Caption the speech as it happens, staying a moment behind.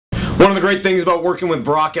One of the great things about working with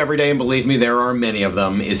Brock every day, and believe me, there are many of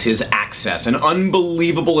them, is his access. An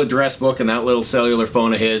unbelievable address book in that little cellular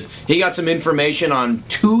phone of his. He got some information on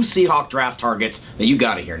 2 Seahawk draft targets that you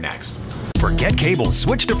got to hear next. Forget cable,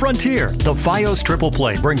 switch to Frontier. The Fios Triple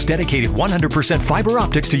Play brings dedicated 100% fiber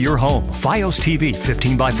optics to your home. Fios TV,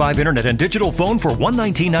 15x5 internet and digital phone for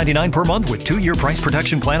 $119.99 per month with 2-year price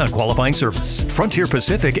protection plan on qualifying service.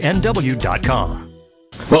 FrontierPacificNW.com.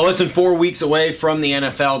 Well, listen, 4 weeks away from the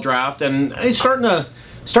NFL draft, and it's starting to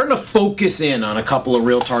focus in on a couple of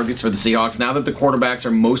real targets for the Seahawks now that the quarterbacks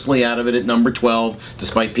are mostly out of it at number 12,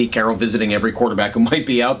 despite Pete Carroll visiting every quarterback who might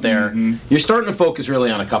be out there. You're starting to focus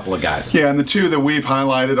really on a couple of guys. Yeah, and the 2 that we've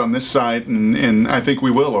highlighted on this site, and I think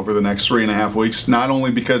we will over the next 3.5 weeks, not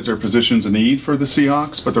only because they're positions of need for the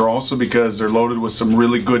Seahawks, but they're also because they're loaded with some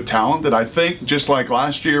really good talent that I think, just like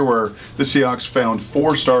last year where the Seahawks found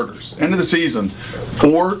 4 starters. End of the season,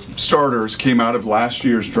 4 starters came out of last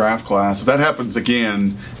year's draft class. If that happens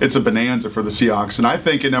again, it's a bonanza for the Seahawks. And I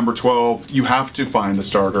think at number 12, you have to find a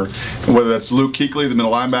starter, whether that's Luke Kuechly, the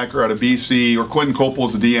middle linebacker out of BC, or Quinton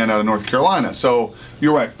Coples, the DN out of North Carolina. So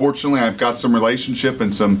you're right. Fortunately, I've got some relationship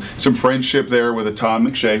and some friendship there with a Todd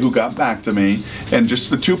McShay who got back to me. And just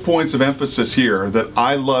the 2 points of emphasis here that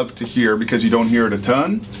I love to hear, because you don't hear it a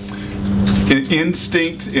ton.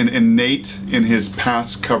 Instinct and innate in his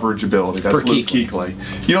pass coverage ability. That's Luke Kuechly.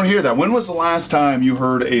 You don't hear that. When was the last time you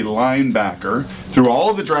heard a linebacker, through all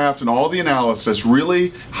of the draft and all the analysis,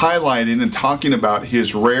 really highlighting and talking about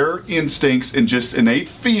his rare instincts and just innate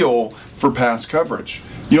feel for pass coverage?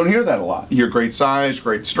 You don't hear that a lot. You hear great size,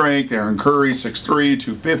 great strength, Aaron Curry, 6'3",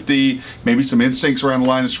 250, maybe some instincts around the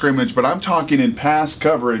line of scrimmage, but I'm talking in pass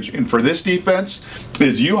coverage. And for this defense,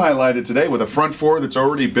 as you highlighted today, with a front 4 that's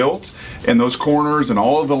already built and those corners and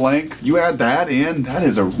all of the length, you add that in, that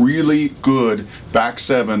is a really good back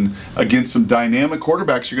 7 against some dynamic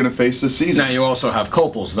quarterbacks you're going to face this season. Now you also have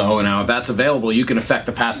Coples, though, and now if that's available, you can affect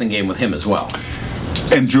the passing game with him as well.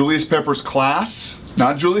 And Julius Peppers' class,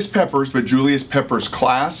 not Julius Peppers, but Julius Peppers'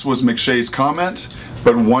 class was McShay's comment,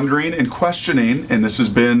 but wondering and questioning, and this has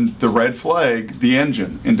been the red flag, the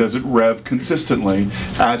engine, and does it rev consistently?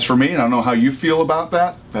 As for me, and I don't know how you feel about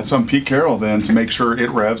that, that's on Pete Carroll then to make sure it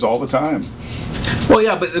revs all the time. Well,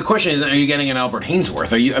 yeah, but the question is, are you getting an Albert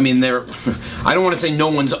Hainsworth? Are you? I mean, I don't want to say no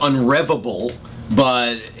one's unrevable,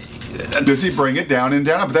 but does he bring it down and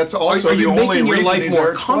down? But that's also the only reason he's there. Are you making your life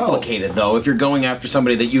more complicated, though, if you're going after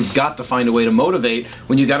somebody that you've got to find a way to motivate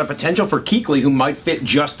when you got a potential for Kuechly who might fit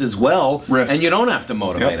just as well, and you don't have to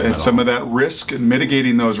motivate him? It's some of that risk and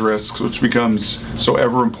mitigating those risks, which becomes so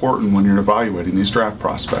ever important when you're evaluating these draft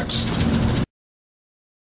prospects.